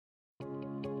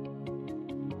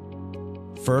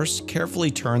First, carefully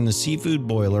turn the seafood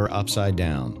boiler upside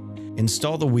down.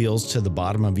 Install the wheels to the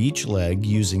bottom of each leg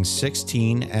using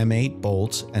 16 M8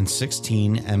 bolts and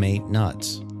 16 M8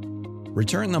 nuts.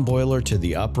 Return the boiler to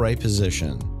the upright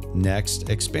position. Next,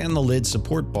 expand the lid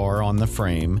support bar on the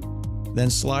frame, then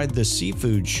slide the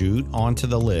seafood chute onto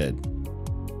the lid.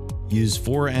 Use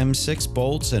 4 M6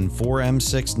 bolts and 4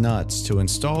 M6 nuts to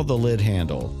install the lid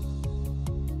handle.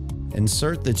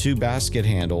 Insert the 2 basket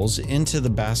handles into the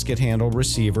basket handle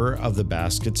receiver of the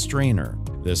basket strainer.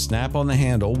 The snap on the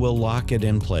handle will lock it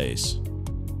in place.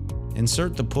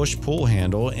 Insert the push-pull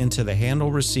handle into the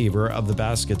handle receiver of the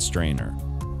basket strainer.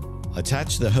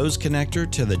 Attach the hose connector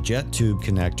to the jet tube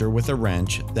connector with a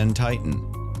wrench, then tighten.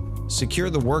 Secure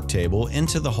the work table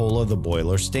into the hole of the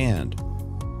boiler stand.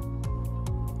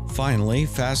 Finally,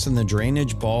 fasten the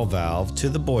drainage ball valve to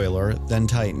the boiler, then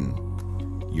tighten.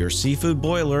 Your seafood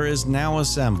boiler is now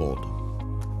assembled.